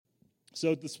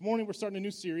So this morning we're starting a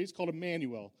new series called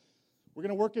Emmanuel. We're going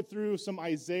to work it through some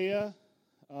Isaiah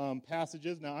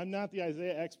passages. Now, I'm not the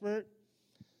Isaiah expert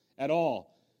at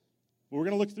all. But we're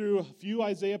going to look through a few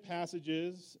Isaiah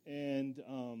passages and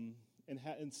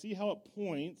see how it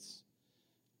points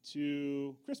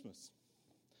to Christmas.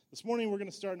 This morning we're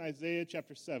going to start in Isaiah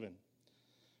chapter 7,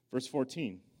 verse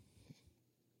 14.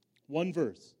 One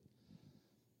verse.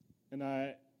 And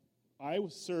I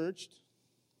searched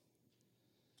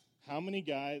how many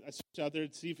guys, I searched out there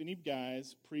to see if any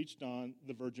guys preached on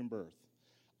the virgin birth.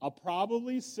 I'll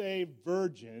probably say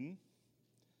virgin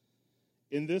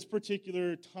in this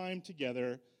particular time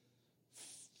together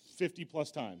 50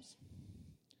 plus times.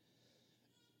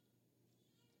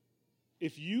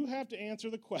 If you have to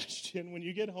answer the question when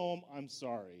you get home, I'm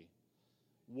sorry.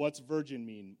 What's virgin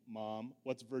mean, Mom?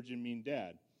 What's virgin mean,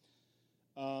 Dad?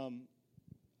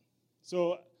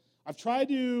 So I've tried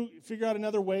to figure out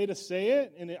another way to say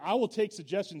it, and I will take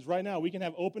suggestions right now. We can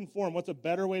have open forum. What's a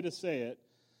better way to say it?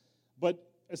 But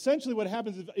essentially what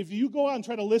happens is if you go out and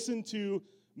try to listen to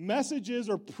messages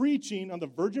or preaching on the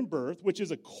virgin birth, which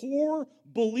is a core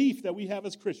belief that we have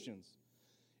as Christians,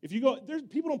 if you go,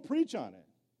 people don't preach on it.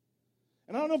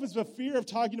 And I don't know if it's a fear of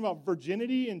talking about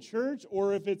virginity in church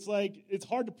or if it's like it's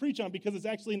hard to preach on because it's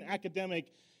actually an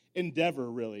academic endeavor,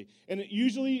 really. And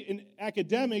usually in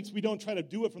academics, we don't try to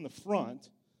do it from the front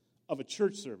of a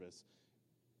church service.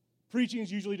 Preaching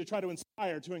is usually to try to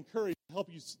inspire, to encourage, to help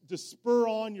you to spur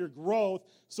on your growth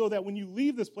so that when you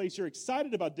leave this place, you're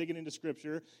excited about digging into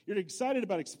Scripture, you're excited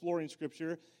about exploring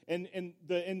Scripture, and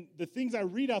the things I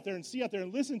read out there and see out there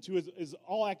and listen to is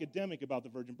all academic about the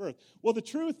virgin birth. Well, the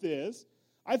truth is,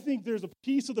 I think there's a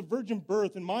piece of the virgin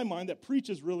birth in my mind that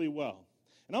preaches really well.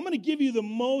 And I'm going to give you the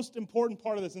most important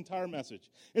part of this entire message.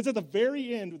 It's at the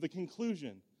very end with the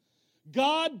conclusion.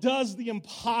 God does the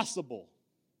impossible.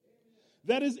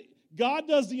 That is, God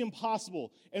does the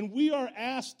impossible, and we are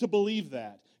asked to believe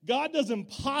that. God does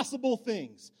impossible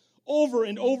things over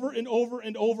and over and over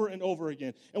and over and over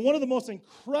again. And one of the most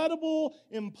incredible,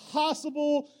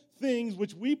 impossible things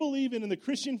which we believe in the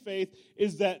Christian faith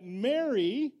is that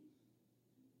Mary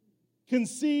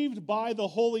conceived by the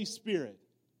Holy Spirit.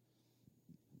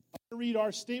 I'm going to read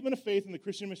our statement of faith in the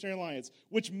Christian Missionary Alliance,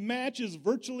 which matches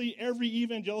virtually every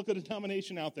evangelical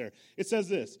denomination out there. It says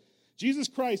this: Jesus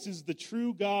Christ is the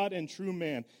true God and true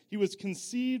man. He was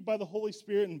conceived by the Holy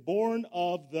Spirit and born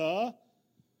of the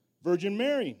Virgin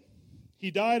Mary.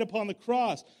 He died upon the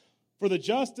cross for the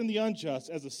just and the unjust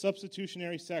as a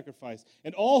substitutionary sacrifice.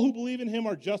 And all who believe in him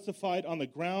are justified on the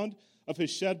ground of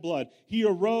his shed blood. He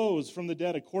arose from the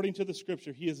dead according to the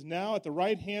Scripture. He is now at the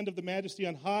right hand of the Majesty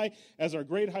on high as our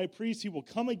great high priest. He will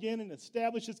come again and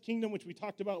establish his kingdom, which we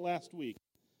talked about last week.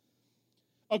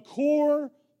 A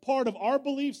core part of our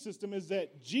belief system is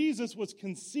that Jesus was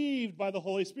conceived by the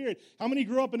Holy Spirit. How many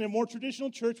grew up in a more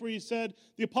traditional church where you said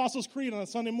the Apostles' Creed on a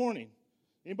Sunday morning?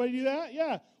 Anybody do that?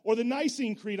 Yeah. Or the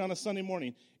Nicene Creed on a Sunday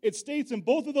morning. It states in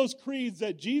both of those creeds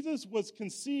that Jesus was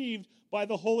conceived by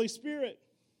the Holy Spirit.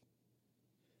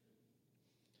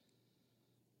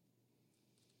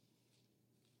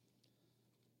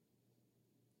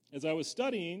 As I was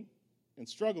studying and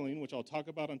struggling, which I'll talk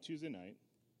about on Tuesday night,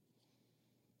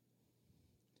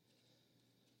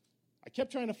 I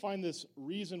kept trying to find this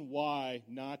reason why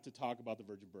not to talk about the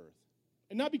virgin birth.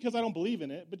 And not because I don't believe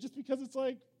in it, but just because it's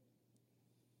like,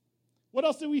 what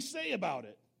else did we say about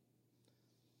it?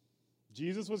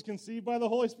 Jesus was conceived by the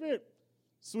Holy Spirit.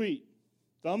 Sweet.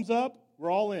 Thumbs up, we're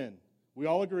all in. We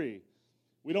all agree.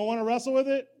 We don't want to wrestle with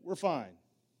it, we're fine.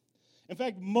 In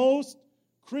fact, most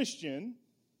Christian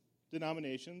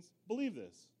denominations believe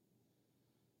this.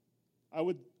 I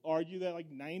would argue that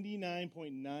like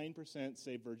 99.9%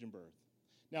 say virgin birth.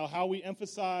 Now, how we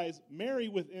emphasize Mary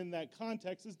within that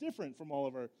context is different from all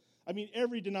of our,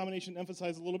 every denomination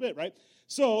emphasizes a little bit, right?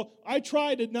 So I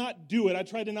tried to not do it. I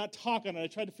tried to not talk on it. I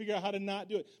tried to figure out how to not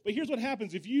do it. But here's what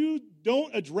happens. If you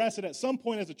don't address it at some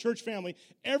point as a church family,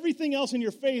 everything else in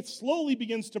your faith slowly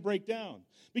begins to break down.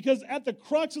 Because at the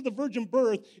crux of the virgin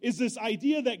birth is this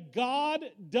idea that God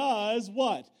does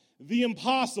what? The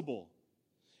impossible.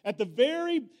 At the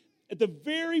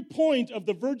very point of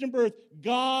the virgin birth,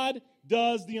 God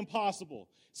does the impossible.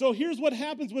 So here's what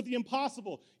happens with the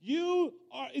impossible.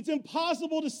 It's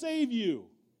impossible to save you.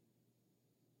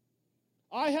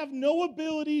 I have no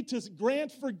ability to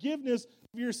grant forgiveness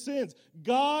of your sins.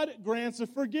 God grants the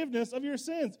forgiveness of your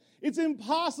sins. It's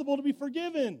impossible to be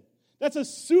forgiven. That's a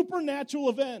supernatural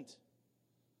event.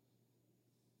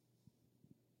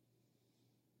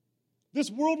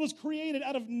 This world was created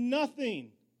out of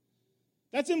nothing.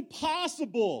 That's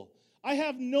impossible. I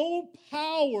have no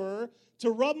power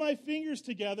to rub my fingers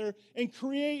together and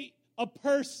create a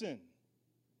person.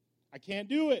 I can't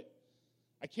do it.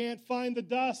 I can't find the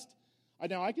dust.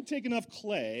 Now, I could take enough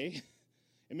clay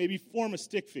and maybe form a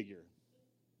stick figure.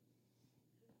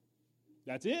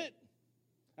 That's it.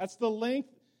 That's the length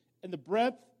and the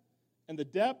breadth and the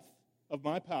depth of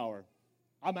my power.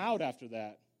 I'm out after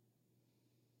that.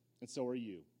 And so are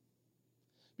you.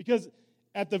 Because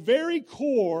at the very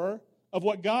core of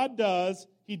what God does,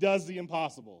 he does the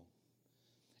impossible.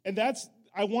 And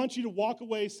I want you to walk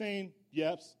away saying,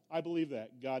 yes, I believe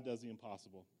that. God does the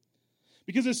impossible.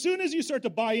 Because as soon as you start to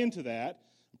buy into that,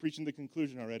 I'm preaching the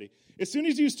conclusion already. As soon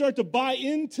as you start to buy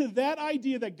into that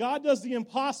idea that God does the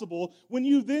impossible, when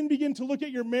you then begin to look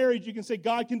at your marriage, you can say,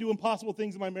 God can do impossible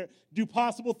things in my marriage, do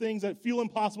possible things that feel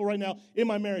impossible right now in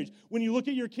my marriage. When you look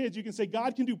at your kids, you can say,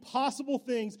 God can do possible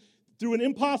things through an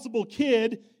impossible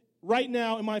kid right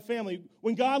now in my family.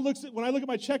 When I look at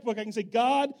my checkbook, I can say,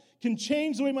 God can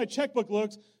change the way my checkbook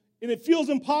looks. And it feels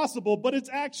impossible, but it's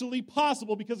actually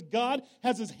possible because God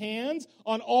has his hands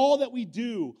on all that we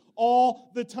do all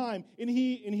the time. And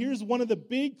here's one of the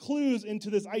big clues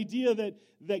into this idea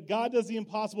that God does the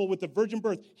impossible with the virgin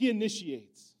birth. He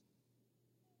initiates.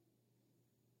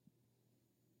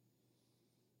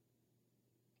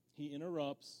 He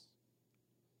interrupts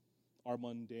our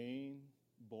mundane,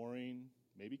 boring,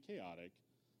 maybe chaotic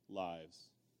lives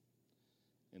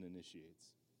and initiates.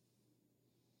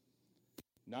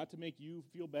 Not to make you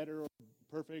feel better or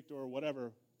perfect or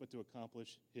whatever, but to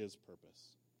accomplish his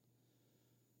purpose.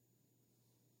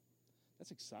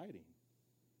 That's exciting.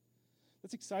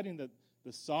 That's exciting that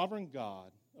the sovereign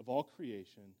God of all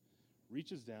creation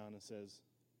reaches down and says,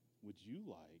 would you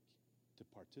like to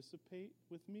participate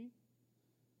with me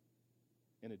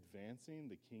in advancing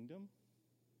the kingdom?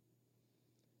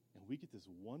 And we get this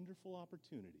wonderful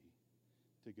opportunity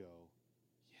to go,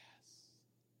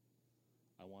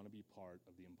 I want to be part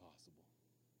of the impossible.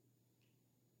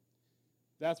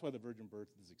 That's why the virgin birth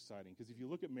is exciting. Because if you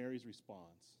look at Mary's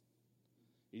response,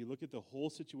 you look at the whole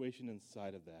situation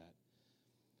inside of that,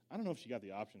 I don't know if she got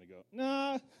the option to go,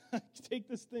 nah, take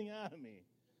this thing out of me.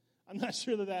 I'm not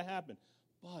sure that happened.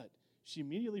 But she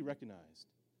immediately recognized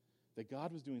that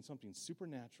God was doing something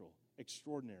supernatural,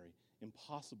 extraordinary,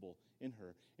 impossible in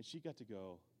her. And she got to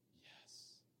go,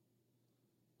 yes,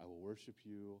 I will worship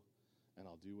you. And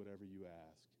I'll do whatever you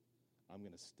ask. I'm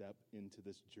going to step into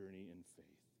this journey in faith.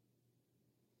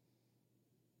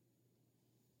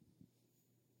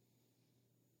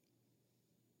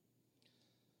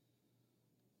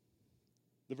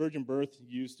 The virgin birth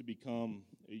used to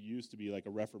be like a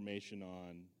reformation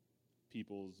on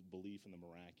people's belief in the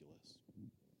miraculous.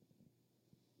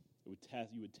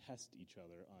 You would test each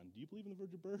other on, do you believe in the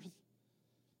virgin birth?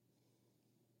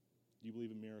 Do you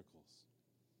believe in miracles?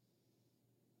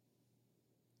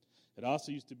 It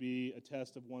also used to be a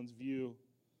test of one's view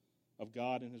of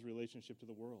God and his relationship to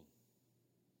the world.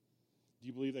 Do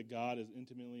you believe that God is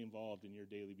intimately involved in your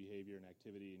daily behavior and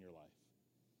activity in your life?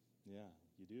 Yeah,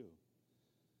 you do.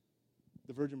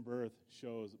 The virgin birth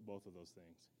shows both of those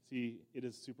things. See, it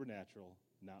is supernatural,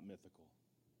 not mythical.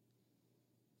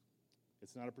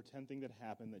 It's not a pretend thing that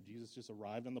happened, that Jesus just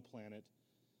arrived on the planet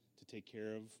to take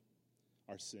care of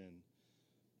our sin.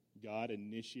 God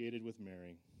initiated with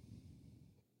Mary.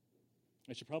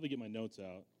 I should probably get my notes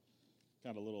out.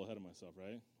 Got a little ahead of myself,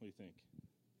 right? What do you think?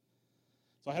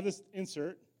 So I have this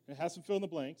insert. It has some fill in the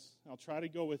blanks. I'll try to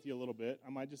go with you a little bit.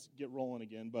 I might just get rolling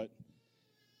again, but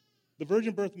the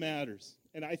virgin birth matters.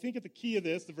 And I think at the key of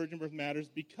this, the virgin birth matters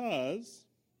because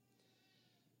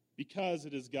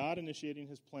it is God initiating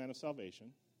his plan of salvation.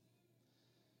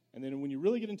 And then when you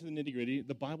really get into the nitty-gritty,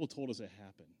 the Bible told us it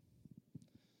happened.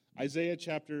 Isaiah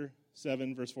chapter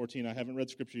 7, verse 14. I haven't read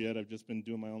Scripture yet. I've just been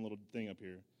doing my own little thing up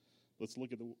here. Let's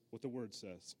look at what the Word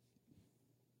says.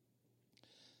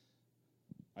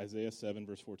 Isaiah 7,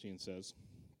 verse 14 says,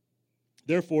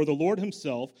 "Therefore the Lord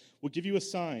himself will give you a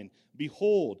sign.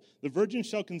 Behold, the virgin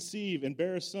shall conceive and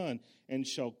bear a son, and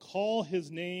shall call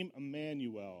his name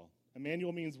Emmanuel."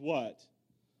 Emmanuel means what?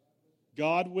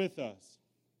 God with us.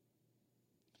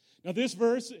 Now this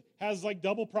verse has like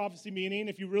double prophecy meaning.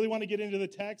 If you really want to get into the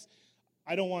text,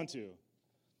 I don't want to.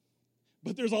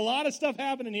 But there's a lot of stuff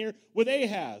happening here with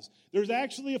Ahaz. There's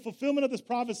actually a fulfillment of this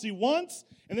prophecy once,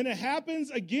 and then it happens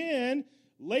again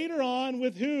later on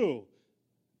with who?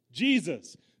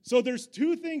 Jesus. So there's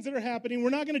two things that are happening. We're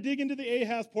not going to dig into the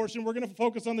Ahaz portion. We're going to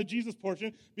focus on the Jesus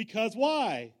portion because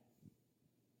why?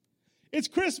 It's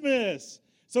Christmas.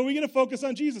 So we're going to focus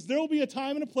on Jesus. There will be a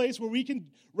time and a place where we can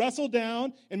wrestle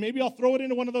down, and maybe I'll throw it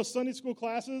into one of those Sunday school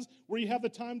classes where you have the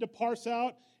time to parse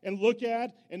out and look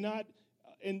at and not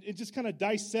and just kind of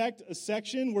dissect a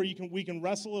section where we can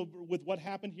wrestle with what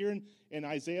happened here in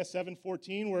Isaiah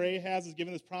 7:14, where Ahaz is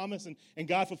given this promise, and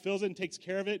God fulfills it and takes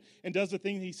care of it and does the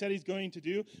thing he said he's going to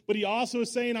do. But he also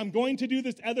is saying, I'm going to do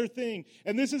this other thing.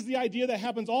 And this is the idea that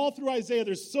happens all through Isaiah.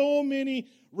 There's so many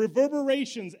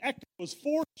reverberations, echoes,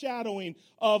 foreshadowing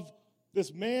of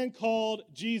this man called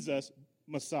Jesus,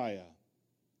 Messiah.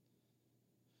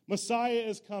 Messiah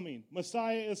is coming.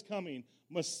 Messiah is coming.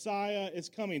 Messiah is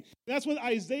coming. That's what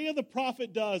Isaiah the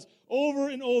prophet does over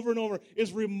and over and over,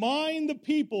 is remind the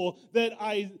people that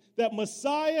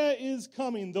Messiah is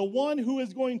coming, the one who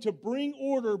is going to bring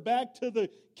order back to the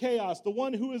chaos, the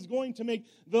one who is going to make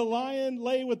the lion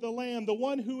lay with the lamb, the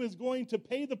one who is going to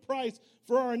pay the price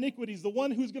for our iniquities, the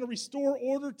one who's going to restore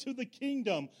order to the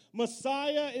kingdom.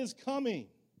 Messiah is coming.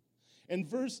 And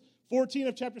verse 14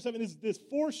 of chapter 7 is this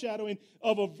foreshadowing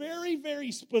of a very, very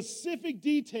specific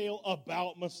detail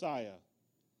about Messiah.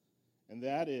 And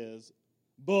that is,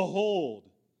 behold,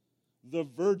 the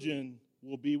virgin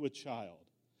will be with child.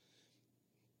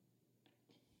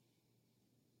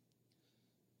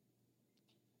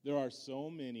 There are so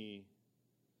many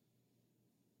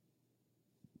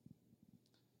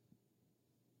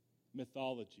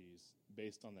mythologies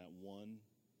based on that one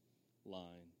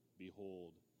line,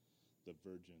 behold, the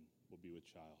virgin will be with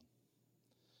child.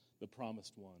 The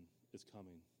promised one is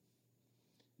coming.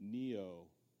 Neo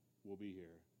will be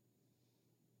here,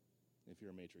 if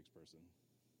you're a Matrix person.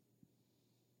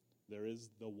 There is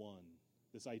the one,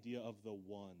 this idea of the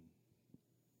one.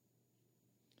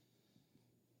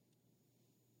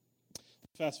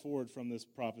 Fast forward from this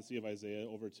prophecy of Isaiah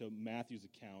over to Matthew's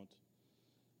account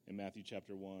in Matthew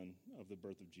chapter 1 of the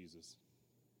birth of Jesus.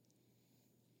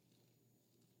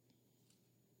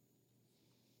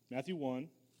 Matthew 1,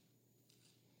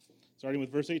 starting with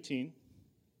verse 18.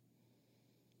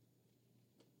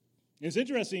 It's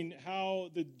interesting how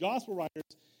the gospel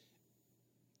writers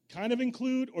kind of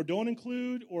include or don't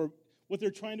include or what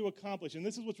they're trying to accomplish. And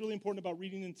this is what's really important about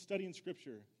reading and studying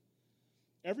Scripture.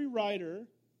 Every writer,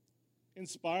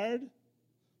 inspired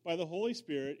by the Holy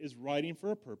Spirit, is writing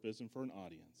for a purpose and for an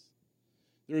audience.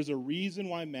 There is a reason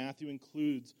why Matthew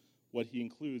includes what he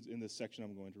includes in this section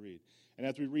I'm going to read. And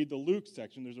as we read the Luke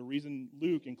section, there's a reason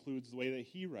Luke includes the way that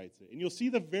he writes it. And you'll see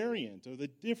the variant or the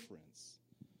difference.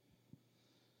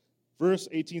 Verse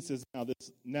 18 says,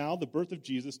 Now the birth of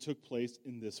Jesus took place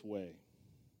in this way.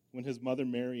 When his mother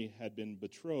Mary had been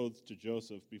betrothed to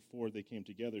Joseph before they came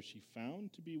together, she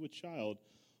found to be with child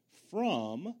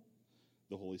from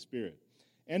the Holy Spirit.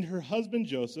 And her husband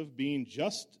Joseph, being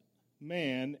just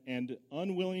man and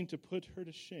unwilling to put her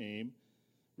to shame,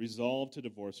 resolved to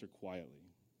divorce her quietly.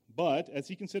 But as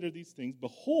he considered these things,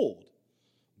 behold.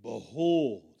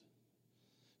 So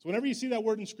whenever you see that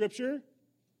word in Scripture,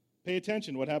 pay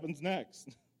attention. What happens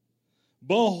next?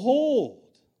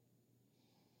 Behold.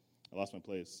 I lost my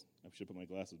place. I should put my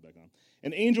glasses back on.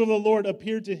 An angel of the Lord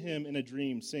appeared to him in a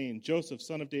dream, saying, Joseph,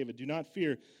 son of David, do not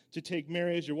fear to take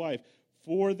Mary as your wife,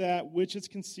 for that which is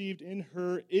conceived in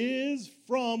her is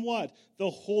from what? The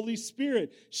Holy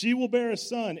Spirit. She will bear a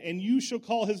son, and you shall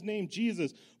call his name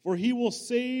Jesus, for he will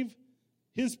save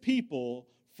his people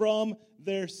from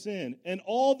their sin. And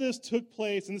all this took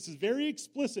place, and this is very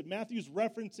explicit. Matthew's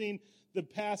referencing the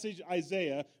passage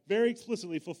Isaiah very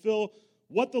explicitly, fulfill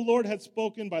what the Lord had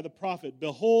spoken by the prophet.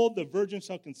 Behold, the virgin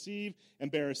shall conceive and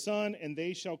bear a son, and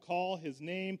they shall call his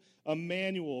name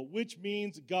Emmanuel, which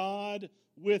means God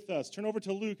with us. Turn over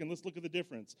to Luke, and let's look at the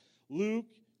difference. Luke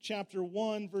chapter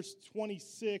 1, verse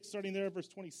 26, starting there at verse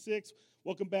 26.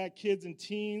 Welcome back, kids and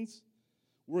teens.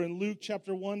 We're in Luke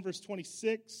chapter 1, verse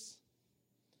 26.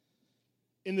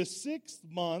 In the 6th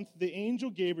month, the angel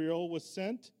Gabriel was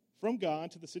sent from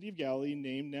God to the city of Galilee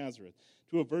named Nazareth,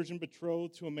 to a virgin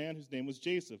betrothed to a man whose name was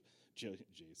Joseph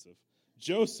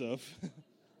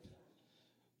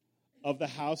of the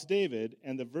house David,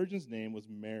 and the virgin's name was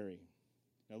Mary.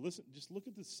 Now listen, just look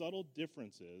at the subtle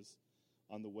differences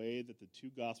on the way that the two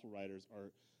gospel writers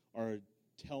are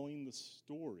telling the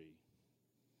story.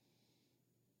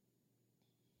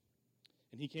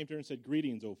 And he came to her and said,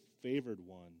 Greetings, O favored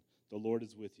one, the Lord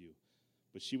is with you.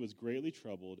 But she was greatly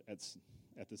troubled at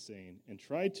the saying, and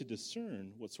tried to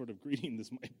discern what sort of greeting this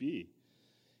might be.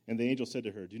 And the angel said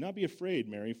to her, Do not be afraid,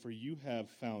 Mary, for you have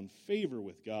found favor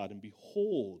with God, and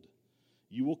behold,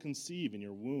 you will conceive in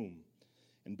your womb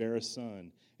and bear a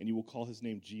son, and you will call his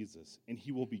name Jesus, and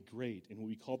he will be great, and will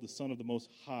be called the Son of the Most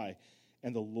High,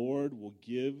 and the Lord will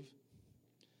give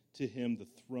to him the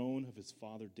throne of his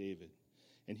father David,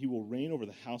 and he will reign over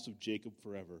the house of Jacob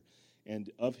forever,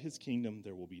 and of his kingdom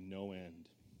there will be no end.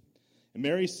 And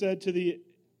Mary said to the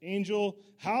angel,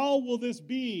 How will this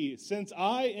be, since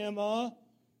I am a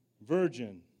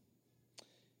virgin.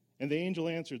 And the angel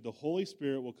answered, the Holy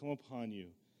Spirit will come upon you,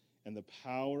 and the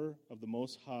power of the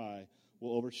Most High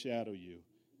will overshadow you.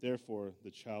 Therefore,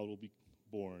 the child will be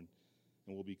born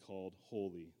and will be called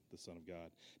Holy, the Son of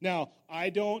God. Now, I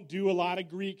don't do a lot of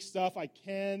Greek stuff. I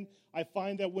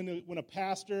find that when a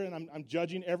pastor, and I'm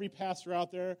judging every pastor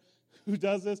out there who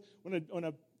does this, when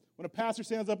a pastor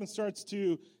stands up and starts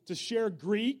to share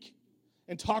Greek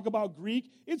and talk about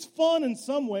Greek, it's fun in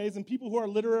some ways, and people who are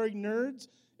literary nerds,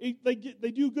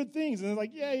 they do good things, and they're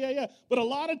like, yeah. But a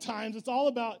lot of times, it's all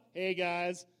about, hey,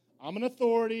 guys, I'm an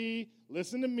authority.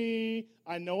 Listen to me.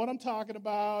 I know what I'm talking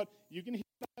about. You can hear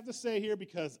what I have to say here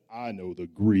because I know the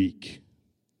Greek.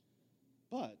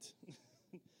 But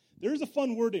there's a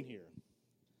fun word in here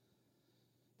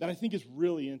that I think is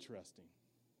really interesting.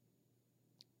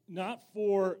 Not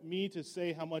for me to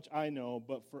say how much I know,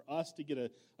 but for us to get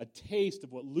a taste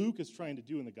of what Luke is trying to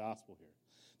do in the gospel here.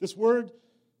 This word,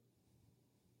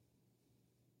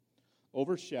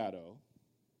 overshadow,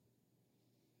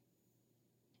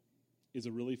 is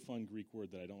a really fun Greek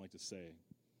word that I don't like to say.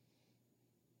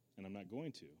 And I'm not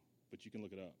going to, but you can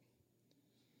look it up.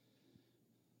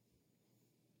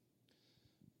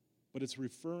 But it's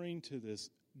referring to this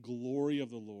glory of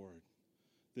the Lord,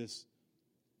 this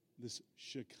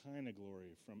Shekinah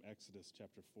glory from Exodus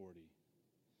chapter 40.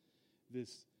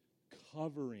 This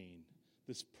covering,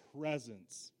 this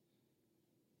presence,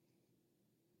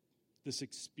 this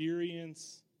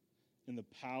experience in the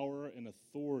power and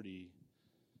authority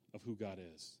of who God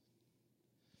is.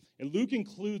 And Luke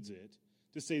includes it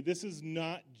to say this is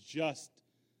not just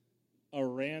a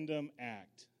random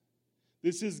act.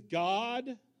 This is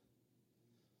God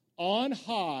on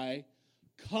high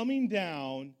coming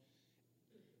down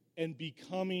and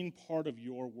becoming part of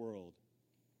your world.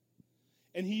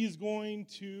 And he is going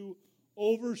to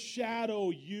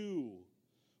overshadow you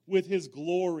with his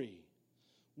glory,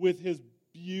 with his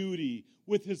beauty,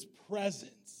 with his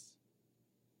presence.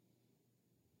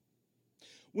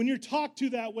 When you're talked to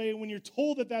that way, when you're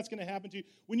told that that's going to happen to you,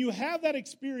 when you have that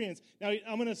experience, now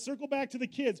I'm going to circle back to the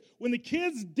kids. When the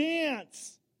kids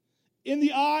dance in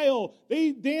the aisle,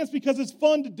 they dance because it's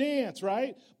fun to dance,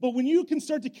 right? But when you can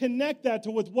start to connect that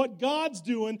to with what God's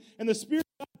doing and the Spirit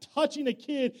of God touching a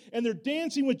kid and they're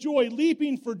dancing with joy,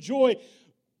 leaping for joy,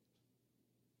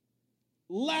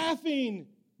 laughing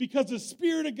because the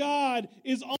Spirit of God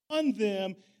is on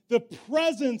them, the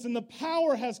presence and the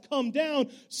power has come down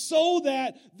so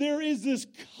that there is this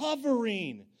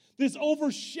covering, this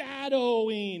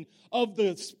overshadowing of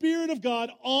the Spirit of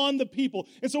God on the people.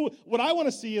 And so what I want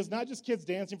to see is not just kids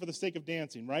dancing for the sake of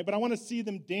dancing, right? But I want to see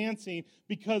them dancing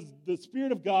because the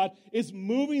Spirit of God is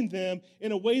moving them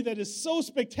in a way that is so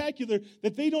spectacular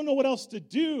that they don't know what else to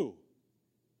do.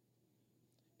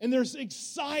 And they're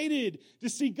excited to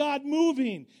see God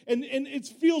moving. And it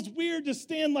feels weird to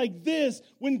stand like this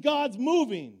when God's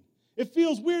moving. It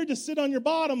feels weird to sit on your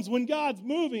bottoms when God's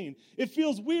moving. It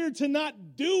feels weird to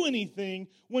not do anything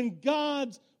when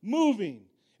God's moving.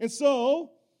 And so,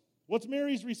 what's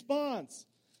Mary's response?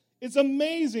 It's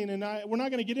amazing, and we're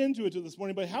not going to get into it this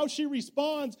morning, but how she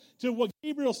responds to what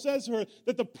Gabriel says to her,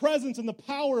 that the presence and the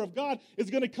power of God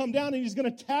is going to come down, and he's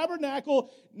going to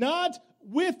tabernacle not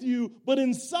with you, but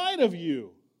inside of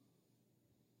you.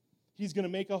 He's going to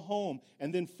make a home,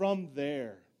 and then from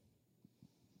there,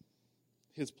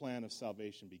 his plan of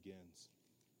salvation begins.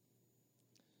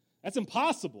 That's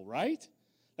impossible, right?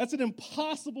 That's an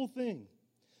impossible thing.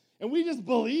 And we just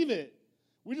believe it.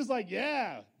 We're just like,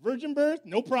 yeah, virgin birth,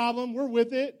 no problem, we're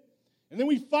with it. And then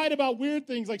we fight about weird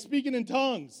things like speaking in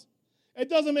tongues. It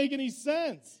doesn't make any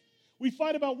sense. We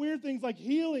fight about weird things like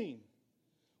healing.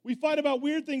 We fight about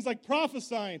weird things like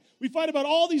prophesying. We fight about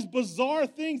all these bizarre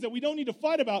things that we don't need to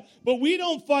fight about, but we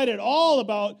don't fight at all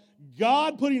about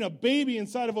God putting a baby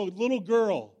inside of a little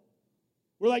girl.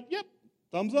 We're like, yep,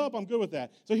 thumbs up, I'm good with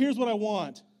that. So here's what I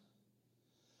want.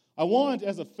 I want,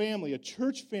 as a family, a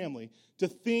church family, to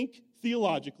think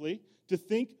theologically, to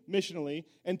think missionally,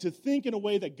 and to think in a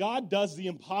way that God does the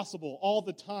impossible all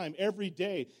the time, every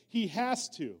day. He has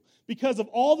to, because of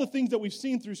all the things that we've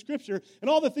seen through Scripture and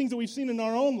all the things that we've seen in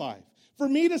our own life. For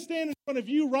me to stand in front of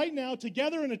you right now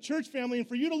together in a church family and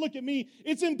for you to look at me,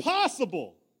 it's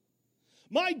impossible.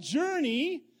 My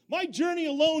journey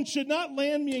alone should not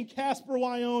land me in Casper,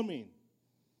 Wyoming.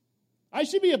 I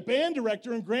should be a band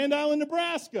director in Grand Island,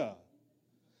 Nebraska.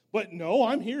 But no,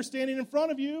 I'm here standing in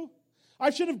front of you.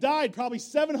 I should have died probably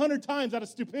 700 times out of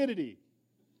stupidity.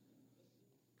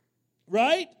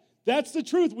 Right? That's the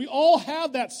truth. We all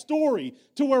have that story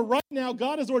to where right now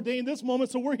God has ordained this moment,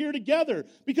 so we're here together.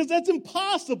 Because that's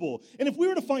impossible. And if we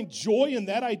were to find joy in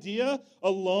that idea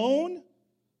alone,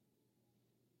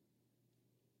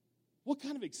 what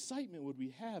kind of excitement would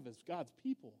we have as God's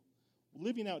people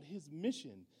living out his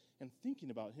mission and thinking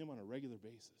about him on a regular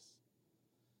basis?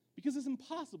 Because it's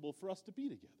impossible for us to be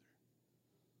together.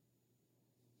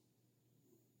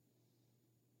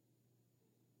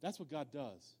 That's what God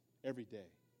does every day,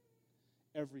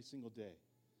 every single day.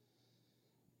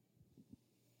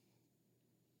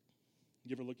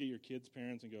 You ever look at your kids'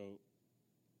 parents and go,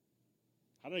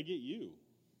 how did I get you?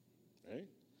 Right?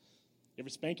 You ever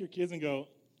spank your kids and go,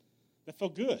 that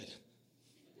felt good.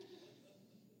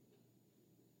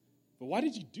 But why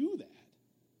did you do that?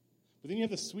 But then you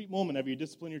have this sweet moment after you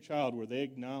discipline your child where they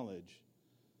acknowledge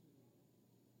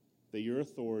that you're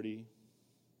authority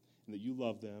and that you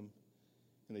love them,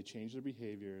 and they change their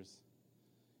behaviors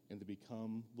and they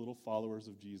become little followers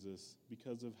of Jesus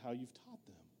because of how you've taught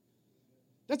them.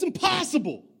 That's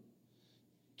impossible.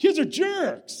 Kids are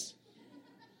jerks.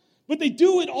 But they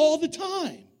do it all the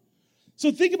time.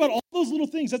 So think about all those little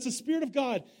things. That's the Spirit of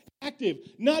God active,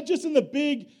 not just in the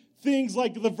big things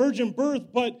like the virgin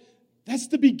birth, but that's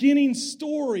the beginning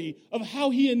story of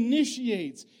how he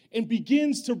initiates and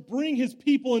begins to bring his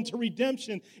people into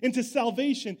redemption, into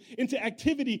salvation, into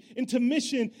activity, into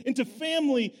mission, into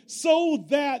family, so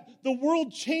that the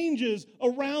world changes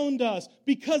around us,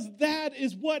 because that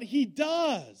is what he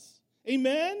does.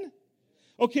 Amen?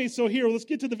 Okay, so here, let's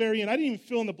get to the very end. I didn't even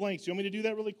fill in the blanks. You want me to do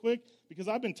that really quick? Because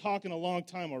I've been talking a long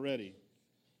time already.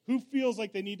 Who feels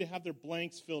like they need to have their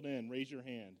blanks filled in? Raise your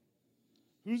hand.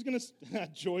 Who's going to...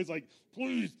 Joy's like,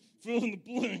 please, fill in the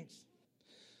blanks.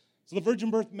 So the virgin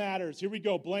birth matters. Here we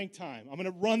go, blank time. I'm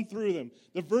going to run through them.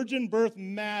 The virgin birth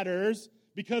matters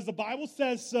because the Bible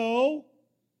says so.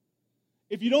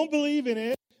 If you don't believe in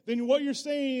it, then what you're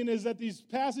saying is that these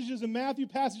passages in Matthew,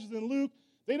 passages in Luke,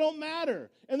 they don't matter,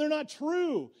 and they're not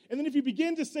true. And then if you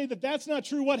begin to say that that's not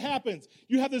true, what happens?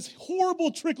 You have this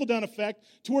horrible trickle-down effect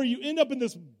to where you end up in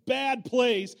this bad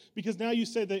place because now you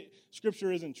say that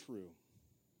Scripture isn't true.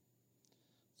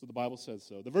 So the Bible says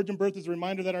so. The virgin birth is a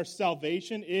reminder that our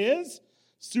salvation is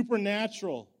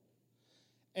supernatural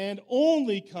and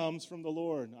only comes from the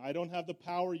Lord. I don't have the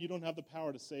power, you don't have the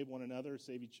power to save one another or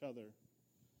save each other.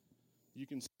 You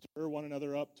can stir one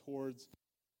another up towards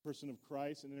the person of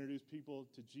Christ and introduce people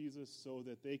to Jesus so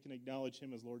that they can acknowledge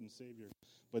him as Lord and Savior.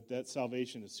 But that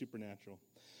salvation is supernatural.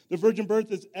 The virgin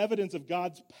birth is evidence of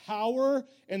God's power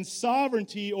and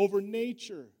sovereignty over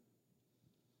nature.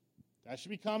 That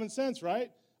should be common sense, right?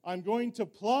 I'm going to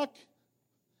pluck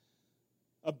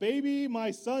a baby, my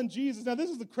son Jesus. Now,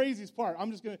 this is the craziest part. I'm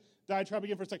just going to diatribe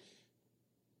again for a second.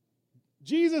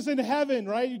 Jesus in heaven,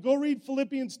 right? You go read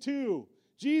Philippians 2.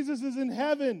 Jesus is in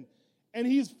heaven, and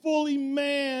he's fully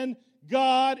man,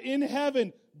 God in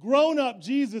heaven. Grown-up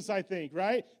Jesus, I think,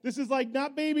 right? This is like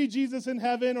not baby Jesus in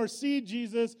heaven or seed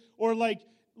Jesus or like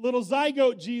little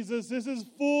zygote Jesus. This is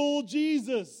full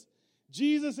Jesus.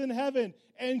 Jesus in heaven.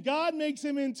 And God makes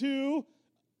him into...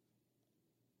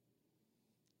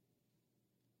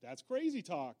 That's crazy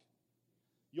talk.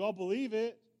 You all believe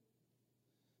it?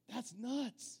 That's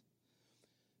nuts.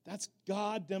 That's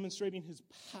God demonstrating his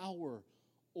power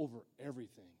over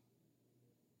everything.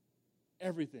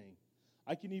 Everything.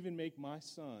 I can even make my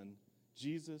son,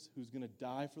 Jesus, who's going to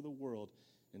die for the world,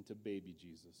 into baby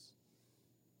Jesus.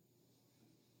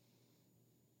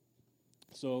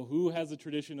 So who has the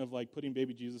tradition of like putting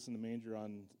baby Jesus in the manger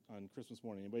on Christmas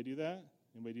morning? Anybody do that?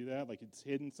 Anybody do that? Like it's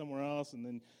hidden somewhere else, and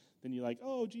then you're like,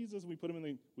 oh, Jesus, we put him in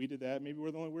the... We did that. Maybe we're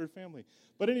the only weird family.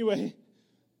 But anyway,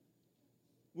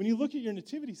 when you look at your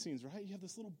nativity scenes, right, you have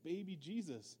this little baby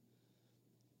Jesus.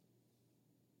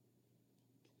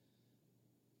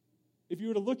 If you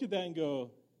were to look at that and go,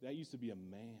 that used to be a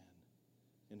man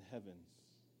in heaven.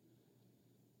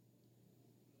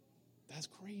 That's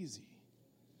crazy.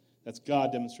 That's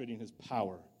God demonstrating his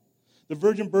power. The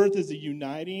virgin birth is the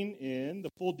uniting in the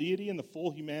full deity and the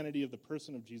full humanity of the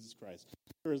person of Jesus Christ.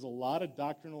 There is a lot of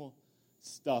doctrinal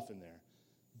stuff in there.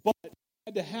 But it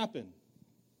had to happen.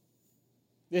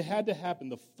 It had to happen.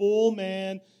 The full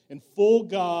man and full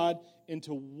God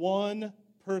into one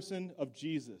person of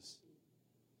Jesus.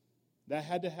 That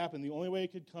had to happen. The only way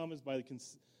it could come is by the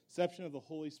conception of the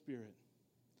Holy Spirit.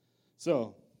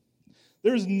 So,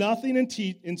 there is nothing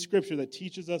in Scripture that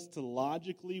teaches us to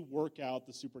logically work out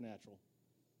the supernatural.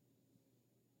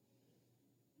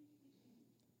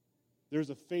 There's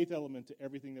a faith element to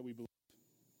everything that we believe.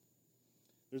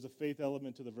 There's a faith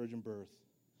element to the virgin birth.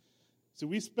 So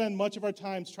we spend much of our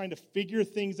time trying to figure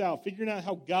things out, figuring out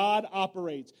how God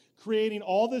operates, creating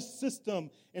all this system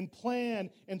and plan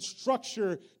and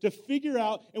structure to figure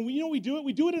out. And we do it.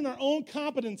 We do it in our own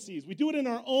competencies. We do it in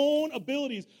our own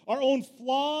abilities, our own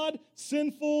flawed,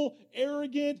 sinful,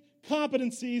 arrogant,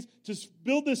 competencies to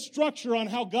build this structure on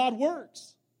how God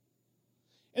works.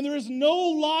 And there is no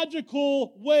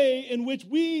logical way in which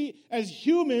we, as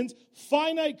humans,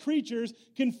 finite creatures,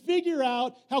 can figure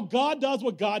out how God does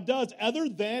what God does other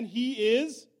than He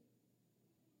is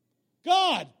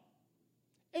God.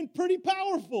 And pretty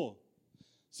powerful.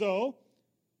 So,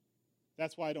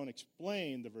 that's why I don't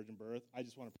explain the virgin birth. I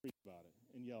just want to preach about it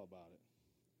and yell about it.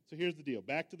 So here's the deal.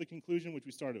 Back to the conclusion which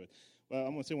we started with. Well,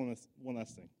 I'm going to say one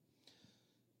last thing.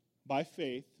 By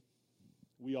faith,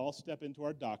 we all step into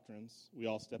our doctrines. We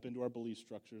all step into our belief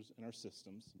structures and our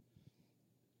systems.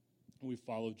 And we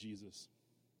follow Jesus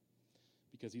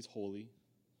because He's holy,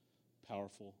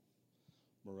 powerful,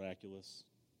 miraculous,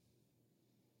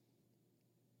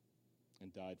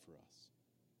 and died for us.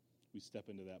 We step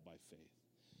into that by faith.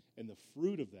 And the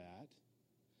fruit of that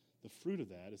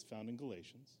is found in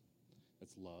Galatians.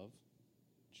 That's love,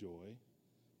 joy,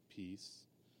 peace,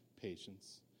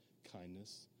 patience,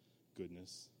 kindness,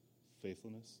 goodness,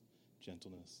 faithfulness,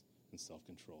 gentleness, and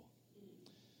self-control.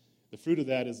 The fruit of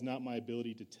that is not my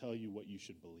ability to tell you what you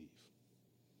should believe.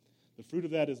 The fruit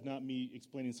of that is not me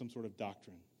explaining some sort of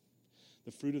doctrine.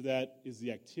 The fruit of that is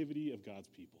the activity of God's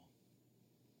people,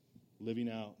 living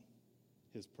out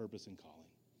His purpose and calling.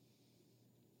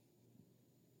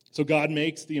 So God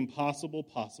makes the impossible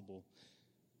possible.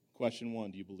 Question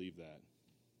 1, do you believe that?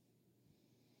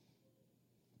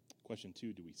 Question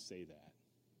 2, do we say that?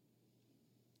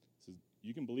 So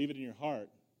you can believe it in your heart,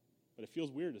 but it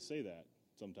feels weird to say that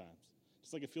sometimes.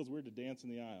 Just like it feels weird to dance in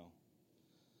the aisle.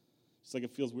 Just like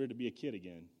it feels weird to be a kid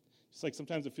again. Just like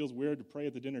sometimes it feels weird to pray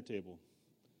at the dinner table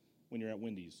when you're at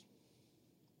Wendy's.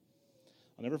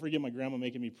 I'll never forget my grandma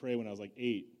making me pray when I was like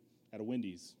 8 at a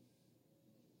Wendy's.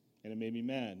 And it made me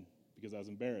mad because I was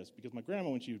embarrassed. Because my grandma,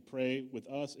 when she would pray with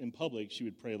us in public, she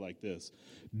would pray like this: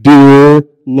 Dear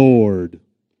Lord.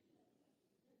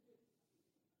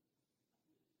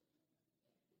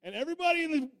 And everybody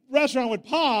in the restaurant would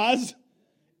pause,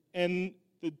 and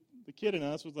the kid in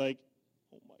us was like,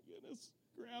 oh my goodness,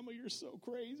 Grandma, you're so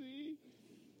crazy.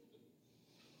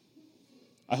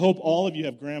 I hope all of you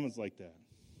have grandmas like that.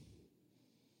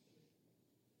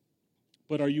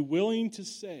 But are you willing to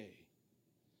say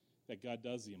that God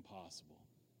does the impossible?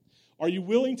 Are you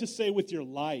willing to say with your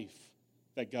life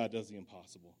that God does the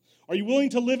impossible? Are you willing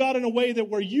to live out in a way that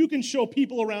where you can show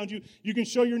people around you, you can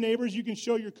show your neighbors, you can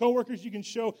show your coworkers, you can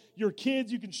show your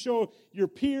kids, you can show your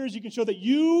peers, you can show that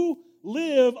you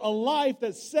live a life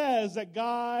that says that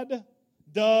God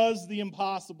does the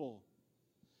impossible?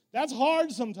 That's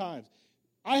hard sometimes.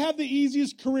 I have the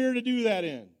easiest career to do that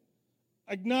in.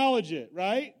 Acknowledge it,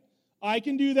 right? I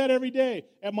can do that every day.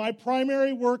 At my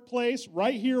primary workplace,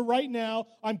 right here, right now,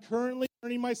 I'm currently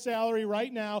earning my salary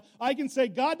right now. I can say,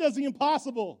 God does the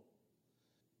impossible.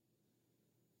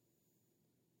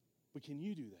 But can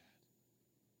you do that?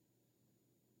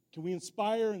 Can we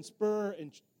inspire and spur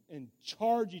and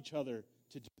charge each other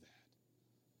to do that?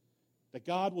 That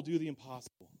God will do the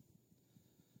impossible.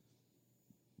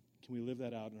 Can we live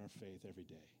that out in our faith every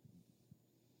day?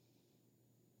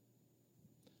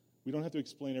 We don't have to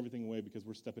explain everything away because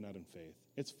we're stepping out in faith.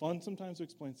 It's fun sometimes to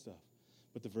explain stuff,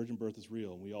 but the virgin birth is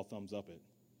real, and we all thumbs up it.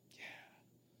 Yeah.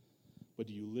 But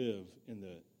do you live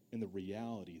in the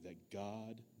reality that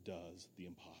God does the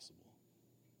impossible?